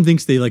 Everyone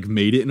thinks they like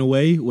made it in a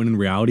way, when in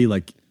reality,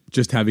 like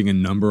just having a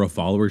number of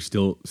followers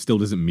still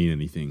doesn't mean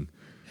anything.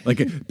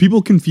 Like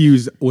people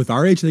confuse with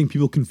our age. I think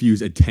people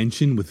confuse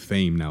attention with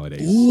fame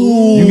nowadays.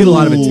 You can get a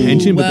lot of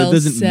attention, but that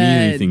doesn't mean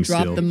anything.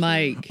 Drop still. the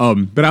mic.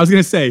 But I was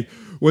gonna say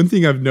one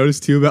thing I've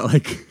noticed too about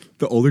like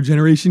the older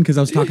generation, because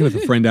I was talking with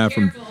a friend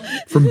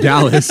from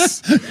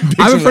Dallas.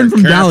 I have a friend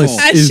from Dallas.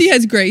 As she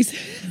has grace.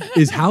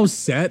 Is how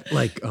set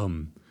like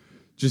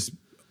just,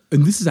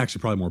 and this is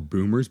actually probably more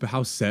boomers, but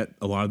how set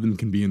a lot of them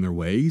can be in their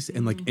ways,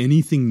 and like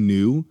anything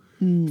new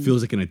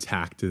feels like an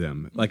attack to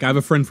them. Like I have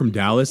a friend from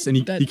Dallas, and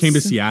he came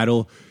to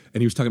Seattle,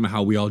 and he was talking about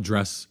how we all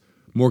dress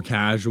more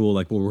casual,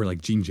 like we'll wear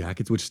like jean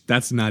jackets, which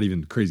that's not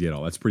even crazy at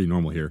all. That's pretty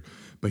normal here.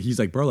 But he's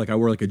like, bro, like I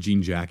wore like a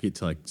jean jacket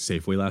to like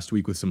Safeway last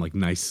week with some like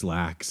nice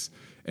slacks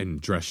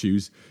and dress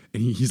shoes.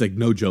 And he's like,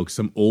 no joke.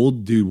 Some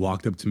old dude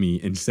walked up to me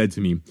and said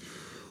to me,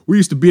 we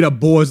used to beat up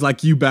boys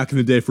like you back in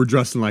the day for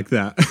dressing like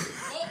that.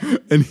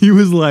 And he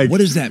was like, What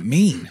does that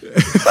mean?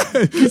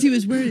 Because he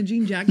was wearing a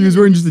jean jacket. he was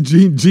wearing just a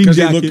jean Because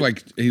jacket.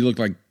 he looked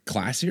like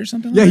classy or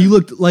something. Yeah, like he that?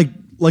 looked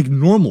like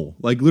normal,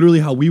 like literally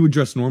how we would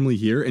dress normally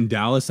here in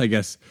Dallas. I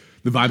guess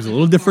the vibe's a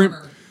little different,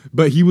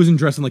 but he wasn't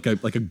dressing like a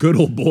good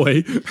old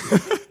boy.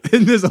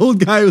 And this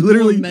old guy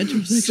literally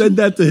said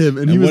that to him,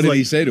 and he And was what did like,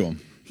 he say to him?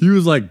 he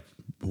was like,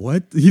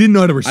 "What?" He didn't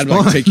know how to I'd respond.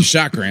 like to take your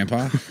shot,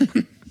 Grandpa.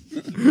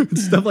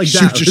 Stuff like Shoot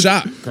that. your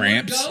shot,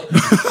 Gramps.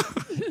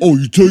 Oh,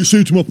 say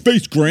it to my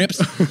face,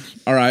 Gramps.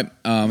 All right,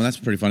 that's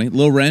pretty funny.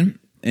 Lil Ren,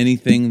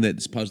 anything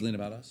that's puzzling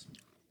about us?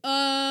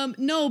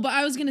 No, but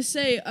I was gonna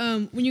say,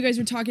 when you guys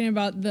were talking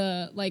about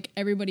the like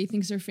everybody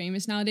thinks they're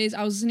famous nowadays,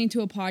 I was listening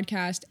to a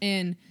podcast,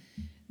 and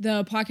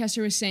the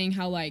podcaster was saying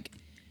how like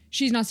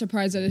she's not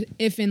surprised that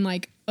if in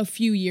like a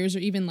few years or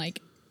even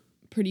like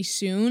pretty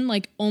soon,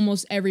 like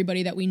almost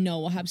everybody that we know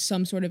will have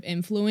some sort of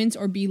influence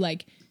or be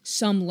like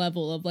some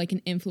level of like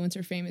an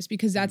influencer famous,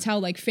 because that's how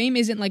like fame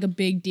isn't like a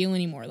big deal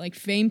anymore. Like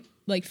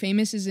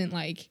famous isn't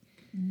like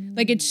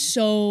it's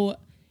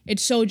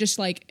so just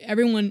like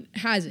everyone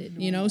has it,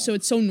 you know? So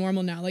it's so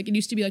normal now. Like it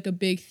used to be like a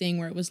big thing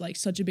where it was like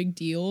such a big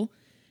deal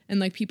and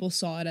like people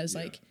saw it as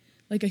like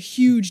a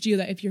huge deal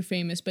that if you're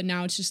famous, but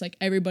now it's just like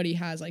everybody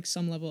has like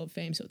some level of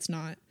fame, so it's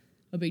not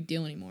a big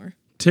deal anymore.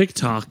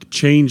 TikTok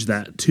changed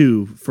that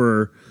too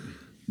for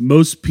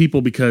most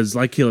people because,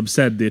 like Caleb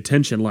said, the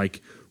attention. Like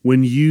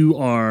when you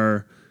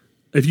are,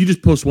 if you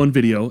just post one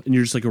video and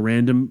you're just like a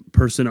random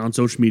person on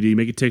social media, you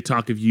make a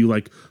TikTok of you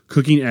like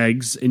cooking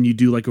eggs and you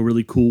do like a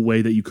really cool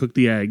way that you cook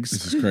the eggs.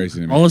 This is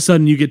crazy to me. All of a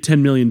sudden, you get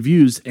 10 million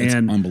views, It's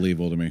and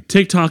unbelievable to me.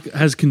 TikTok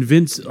has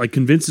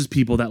convinces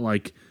people that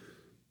like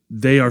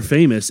they are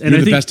famous. And You're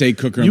I the think best egg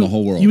cooker in the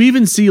whole world. You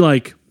even see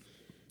like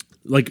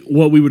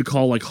what we would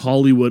call like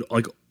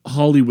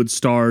Hollywood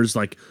stars,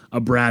 like a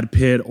Brad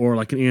Pitt or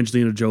like an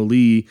Angelina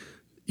Jolie,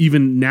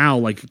 even now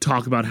like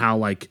talk about how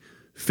like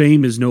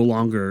fame is no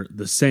longer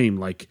the same.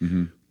 Like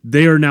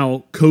they are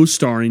now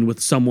co-starring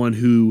with someone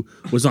who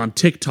was on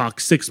TikTok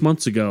 6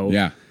 months ago.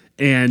 Yeah.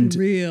 And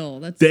Real.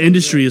 That's the so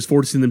industry good. is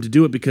forcing them to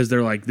do it because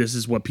they're like, this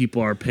is what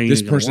people are paying. This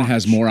to go person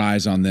has watch. more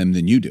eyes on them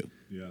than you do.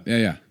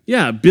 Yeah.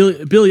 Yeah, Billie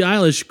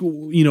Eilish,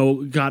 you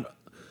know, got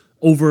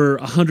over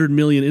 100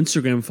 million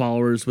Instagram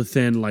followers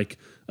within like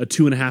a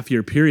 2.5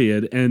 year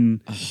period, and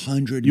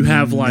 100. you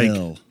have like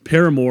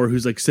Paramore,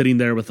 who's like sitting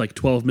there with like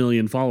 12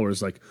 million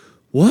followers. Like,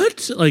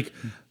 what? Like,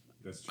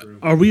 That's true.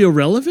 are we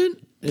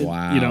irrelevant?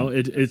 Wow. You know,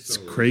 it's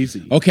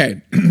crazy.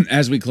 Okay,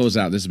 as we close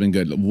out, this has been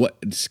good.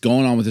 What's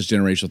going on with this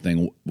generational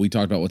thing? We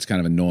talked about what's kind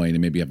of annoying,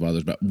 and maybe you have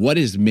others, but what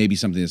is maybe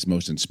something that's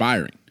most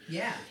inspiring?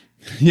 Yeah.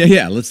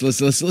 Yeah. Let's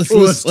lift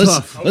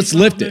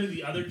it.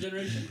 The other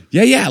generation?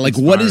 Yeah. Like,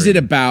 what is it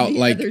about, The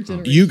like, other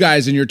generation. you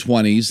guys in your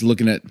 20s,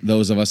 looking at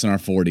those of us in our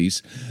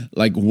 40s,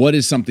 like, what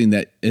is something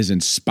that has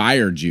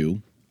inspired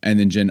you? And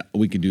then, Jen,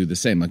 we could do the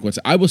same. Like,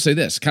 I will say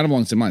this, kind of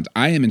along the same lines.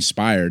 I am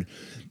inspired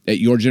at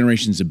your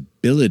generation's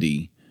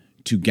ability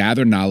to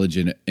gather knowledge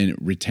and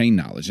retain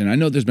knowledge. And I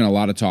know there's been a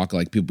lot of talk,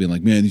 like people being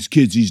like, man, these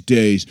kids these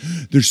days,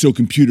 they're so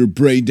computer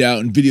brained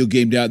out and video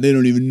gamed out. They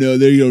don't even know.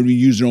 They don't even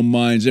use their own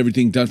minds.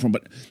 Everything done for them.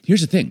 But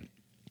here's the thing.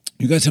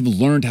 You guys have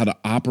learned how to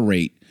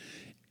operate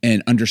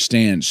and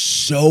understand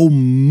so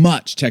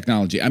much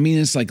technology. I mean,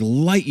 it's like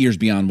light years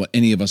beyond what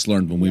any of us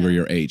learned when we were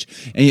your age.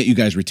 And yet you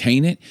guys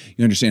retain it.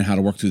 You understand how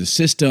to work through the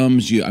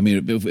systems. I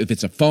mean, if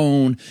it's a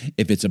phone,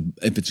 if it's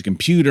a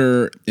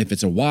computer, if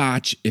it's a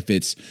watch, if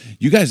it's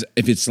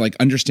like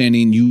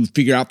understanding, you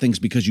figure out things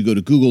because you go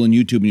to Google and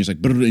YouTube and you're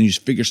just like, and you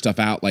just figure stuff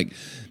out. Like,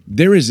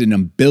 there is an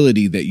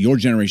ability that your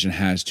generation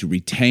has to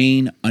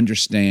retain,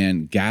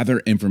 understand, gather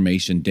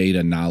information,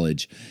 data,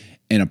 knowledge,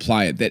 and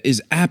apply it that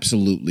is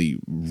absolutely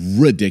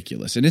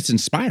ridiculous. And it's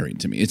inspiring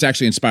to me. It's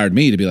actually inspired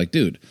me to be like,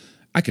 dude,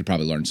 I could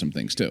probably learn some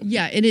things too.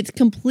 Yeah, and it's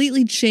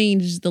completely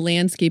changed the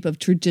landscape of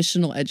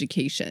traditional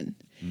education.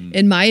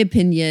 in my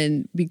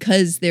opinion,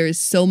 because there is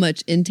so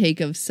much intake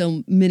of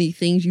so many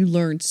things, you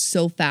learn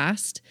so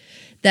fast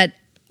that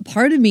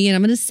part of me, and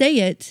I'm going to say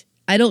it,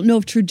 I don't know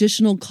if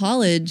traditional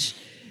college,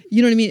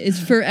 you know what I mean, is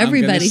for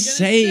everybody. I'm gonna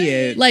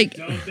say it. Like,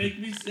 Don't make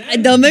me say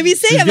don't make me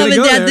say She's it, Mom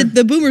gonna and go Dad. there.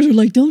 The boomers are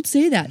like, don't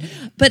say that.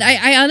 But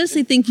I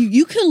honestly think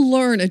you can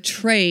learn a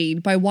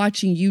trade by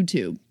watching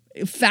YouTube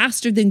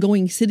faster than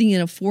sitting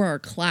in a 4-hour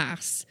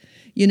class,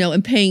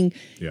 and paying,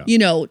 Yeah.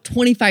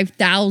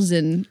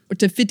 $25,000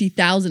 to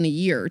 $50,000 a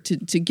year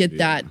to get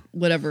that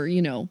whatever,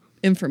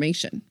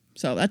 information.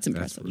 So that's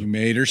impressive. You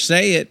made her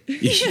say it.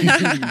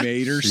 You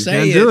made her You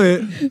say can't do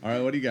it. All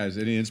right, what do you guys?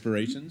 Any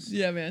inspirations?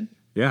 Yeah, man.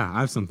 Yeah,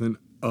 I have something.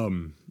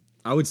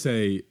 I would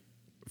say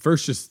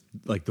first, just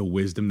like the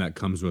wisdom that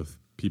comes with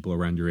people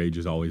around your age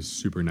is always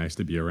super nice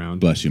to be around.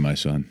 Bless you, my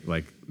son.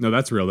 Like, no,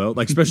 that's real though.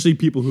 Like, especially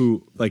people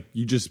who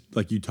you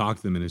talk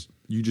to them and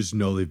you just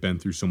know they've been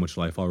through so much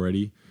life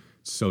already.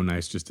 It's so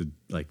nice just to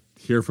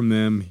hear from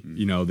them.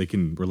 They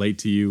can relate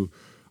to you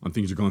on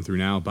things you're going through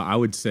now. But I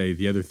would say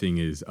the other thing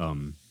is,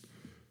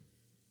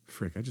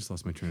 frick, I just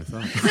lost my train of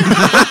thought. We're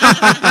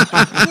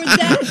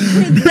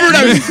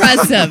that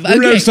impressive. We're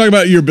Okay. just talking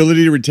about your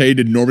ability to retain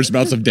enormous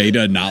amounts of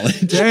data and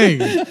knowledge.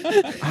 Dang,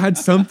 I had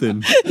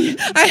something.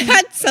 I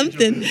had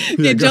something.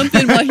 Yeah, jump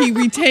in while he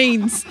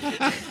retains.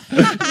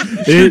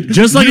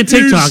 Just like a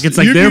TikTok, it's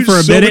like You've there used for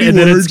a so minute many and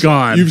then words. it's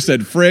gone. You've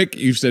said frick.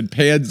 You've said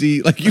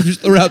pansy. Like you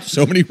just threw out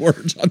so many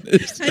words on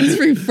this. It's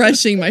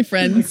refreshing, my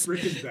friends.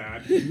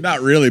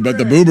 Not really, but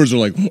the boomers are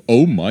like,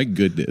 oh my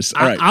goodness.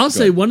 All right, I'll go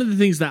say ahead. one of the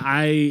things that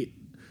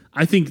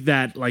I think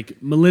that like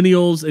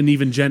millennials and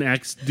even Gen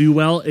X do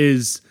well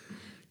is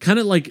kind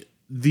of like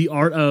the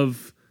art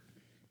of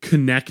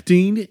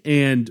connecting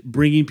and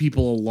bringing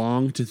people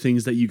along to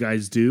things that you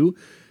guys do.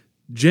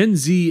 Gen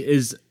Z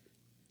is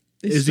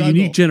a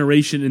unique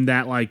generation in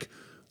that like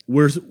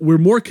we're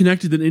more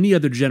connected than any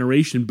other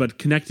generation, but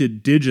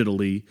connected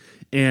digitally.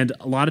 And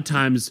a lot of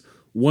times,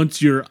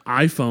 once your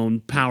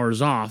iPhone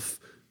powers off,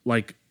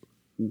 like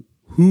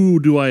who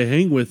do I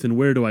hang with and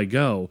where do I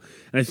go?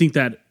 And I think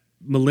that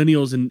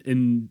millennials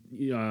and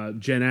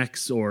Gen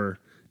X or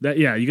that,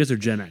 yeah, you guys are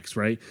Gen X,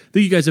 right? I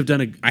think you guys have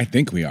done I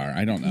think we are.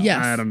 I don't know.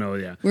 Yes. I don't know,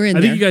 yeah. We're in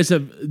I think there. you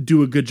guys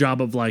do a good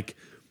job of like,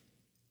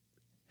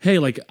 hey,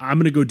 like I'm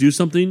gonna go do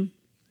something.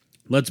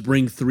 Let's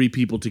bring 3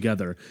 people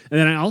together. And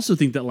then I also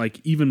think that like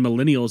even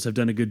millennials have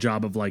done a good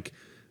job of like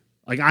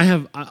I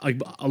have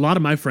a lot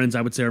of my friends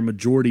I would say are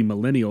majority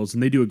millennials,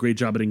 and they do a great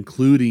job at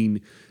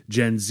including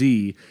Gen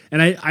Z.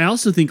 And I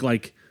also think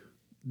like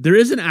there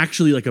isn't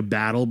actually like a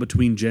battle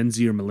between Gen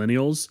Z or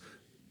millennials.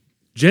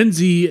 Gen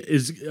Z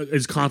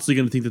is constantly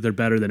going to think that they're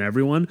better than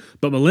everyone,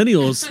 but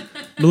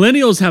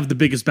millennials have the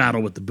biggest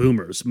battle with the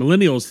boomers.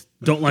 Millennials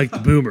don't like the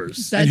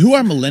boomers. And who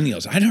are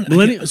millennials? I don't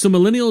know. So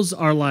millennials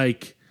are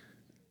like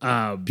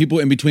People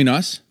in between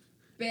us?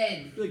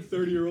 Ben. Like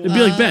 30-year-old. it'd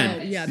be like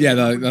Ben. Yeah.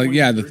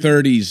 Yeah, the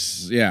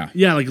 30s. Yeah.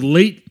 Yeah,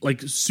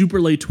 like super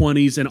late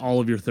 20s and all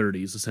of your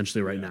 30s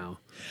essentially right now.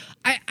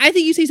 I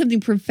think you say something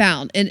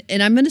profound, and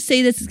I'm going to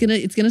say this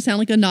it's gonna sound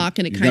like a knock,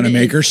 and it You're kind going of to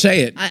make her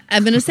say it.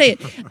 I'm going to say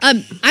it.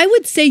 I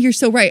would say you're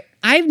so right.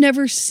 I've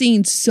never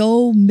seen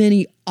so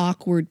many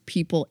awkward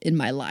people in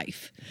my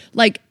life.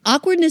 Like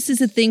awkwardness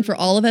is a thing for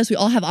all of us. We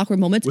all have awkward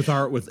moments. With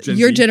Gen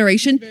your Z?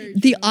 generation,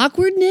 the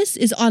awkwardness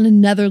is on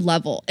another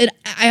level. And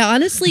I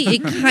honestly,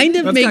 it kind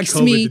of That's makes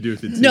got COVID me to do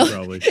with it too, no.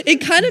 probably.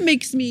 It kind of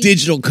makes me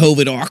Digital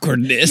COVID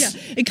awkwardness.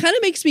 it kind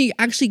of makes me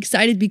actually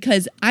excited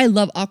because I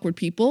love awkward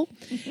people.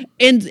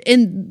 And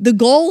the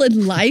goal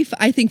in life,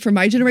 I think for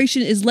my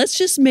generation is let's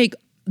just make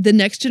the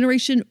next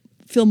generation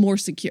feel more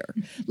secure.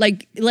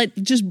 Like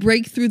just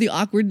break through the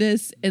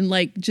awkwardness and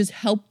like just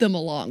help them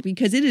along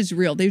because it is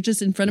real. They're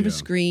just in front of a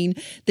screen.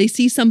 They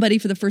see somebody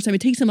for the first time. It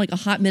takes them like a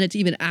hot minute to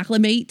even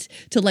acclimate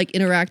to like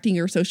interacting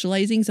or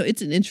socializing. So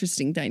it's an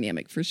interesting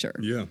dynamic for sure.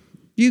 Yeah,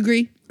 Do you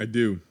agree? I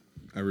do.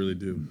 I really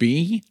do.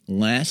 Be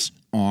less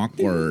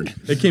awkward.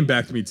 It came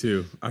back to me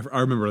too. I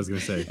remember what I was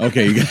going to say.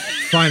 Okay, you got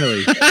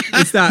Finally,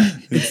 it's that.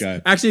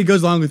 Okay. Actually, it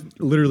goes along with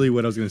literally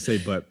what I was going to say.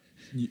 But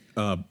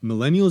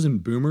millennials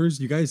and boomers,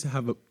 you guys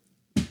have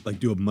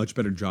do a much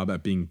better job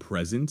at being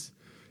present,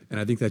 and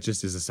I think that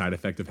just is a side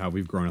effect of how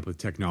we've grown up with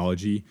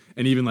technology.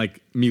 And even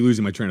like me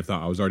losing my train of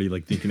thought, I was already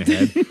like thinking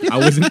ahead.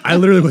 I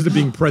literally wasn't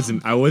being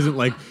present. I wasn't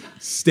like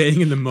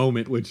staying in the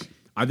moment, which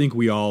I think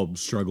we all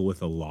struggle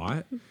with a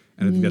lot.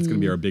 And I think that's going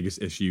to be our biggest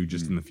issue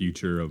just in the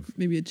future of,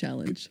 Maybe a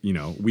challenge.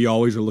 we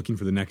always are looking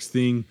for the next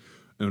thing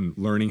and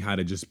learning how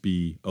to just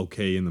be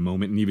okay in the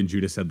moment. And even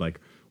Judah said, like,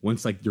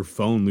 once like your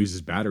phone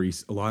loses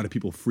batteries, a lot of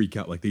people freak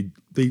out. Like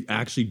they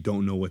actually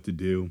don't know what to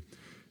do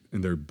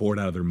and they're bored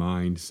out of their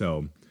mind.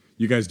 So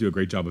you guys do a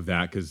great job of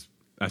that because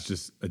that's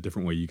just a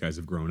different way you guys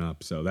have grown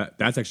up. So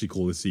that's actually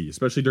cool to see,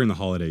 especially during the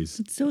holidays.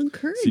 It's so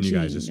encouraging. Seeing you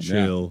guys just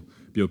chill,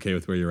 be okay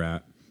with where you're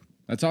at.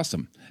 That's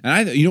awesome.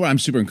 And you know what I'm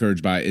super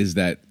encouraged by is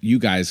that you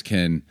guys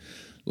can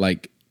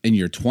like in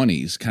your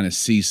 20s kind of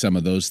see some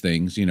of those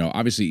things.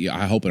 Obviously,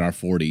 I hope in our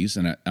 40s,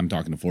 and I'm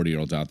talking to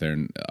 40-year-olds out there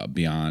and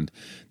beyond,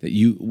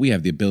 that we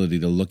have the ability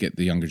to look at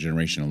the younger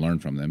generation and learn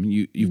from them.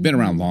 You've been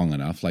around long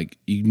enough, like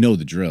you know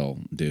the drill,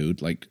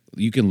 dude. Like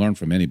you can learn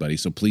from anybody,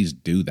 so please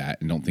do that,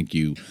 and don't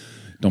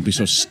be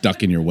so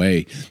stuck in your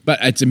way. But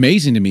it's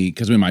amazing to me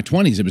because in my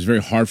 20s, it was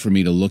very hard for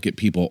me to look at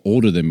people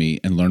older than me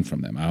and learn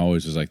from them. I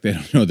always was like, they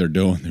don't know what they're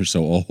doing. They're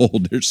so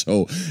old. They're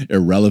so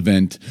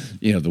irrelevant,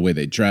 the way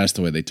they dress,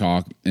 the way they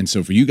talk. And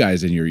so for you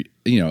guys in your,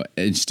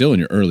 and still in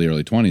your early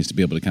 20s to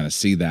be able to kind of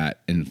see that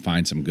and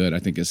find some good, I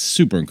think is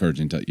super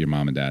encouraging to your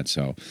mom and dad.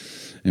 So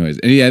anyways,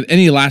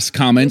 any last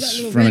comments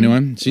from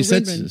anyone? She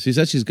said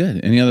she's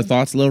good. Any other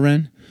thoughts, Lil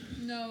Ren?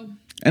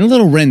 And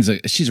Little Ren's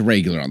she's a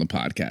regular on the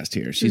podcast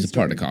here. She's a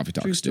part of Coffee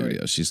Talk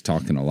Studio. She's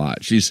talking a lot.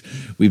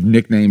 We've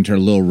nicknamed her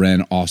Lil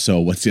Ren. Also,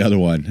 what's the other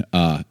one?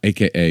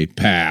 AKA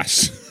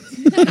Pass.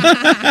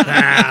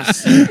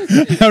 Pass.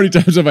 How many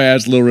times have I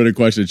asked Lil Ren a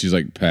question? She's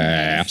like,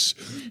 pass.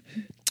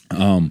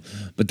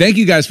 But thank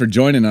you guys for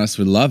joining us.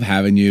 We love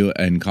having you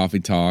and Coffee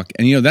Talk.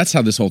 And, that's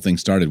how this whole thing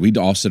started. We'd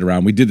all sit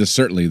around. We did this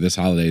certainly this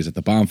holidays at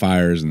the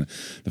bonfires and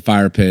the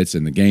fire pits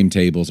and the game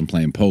tables and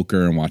playing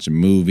poker and watching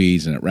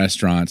movies and at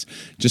restaurants.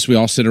 We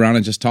all sit around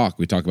and just talk.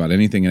 We talk about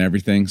anything and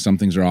everything. Some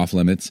things are off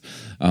limits,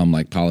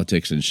 like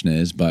politics and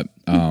schniz. But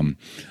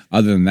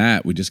other than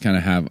that, we just kind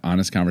of have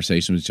honest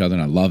conversations with each other.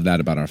 And I love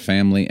that about our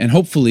family. And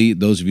hopefully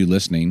those of you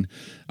listening,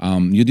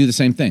 you do the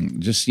same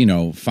thing. Just,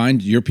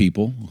 find your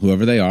people,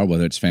 whoever they are,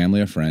 whether it's family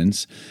or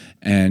friends,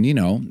 and,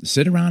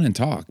 sit around and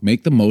talk.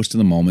 Make the most of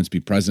the moments. Be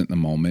present in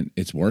the moment.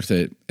 It's worth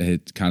it.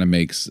 It kind of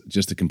makes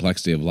just the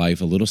complexity of life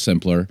a little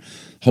simpler.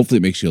 Hopefully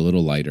it makes you a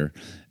little lighter.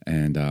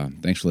 And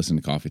thanks for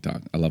listening to Coffee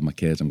Talk. I love my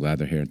kids. I'm glad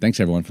they're here. Thanks,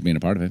 everyone, for being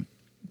a part of it.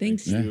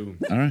 Thanks. Yeah.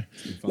 All right.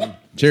 It's been fun.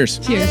 Cheers.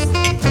 Cheers.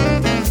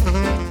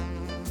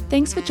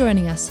 Thanks for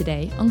joining us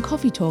today on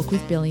Coffee Talk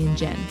with Billy and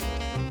Jen.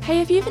 Hey,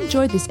 if you've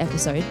enjoyed this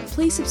episode,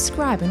 please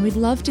subscribe and we'd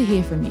love to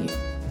hear from you.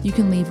 You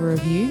can leave a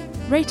review,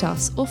 rate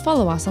us, or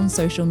follow us on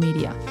social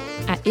media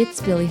at It's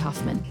Billy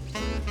Huffman.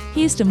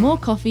 Here's to more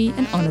coffee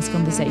and honest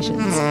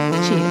conversations.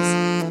 Cheers.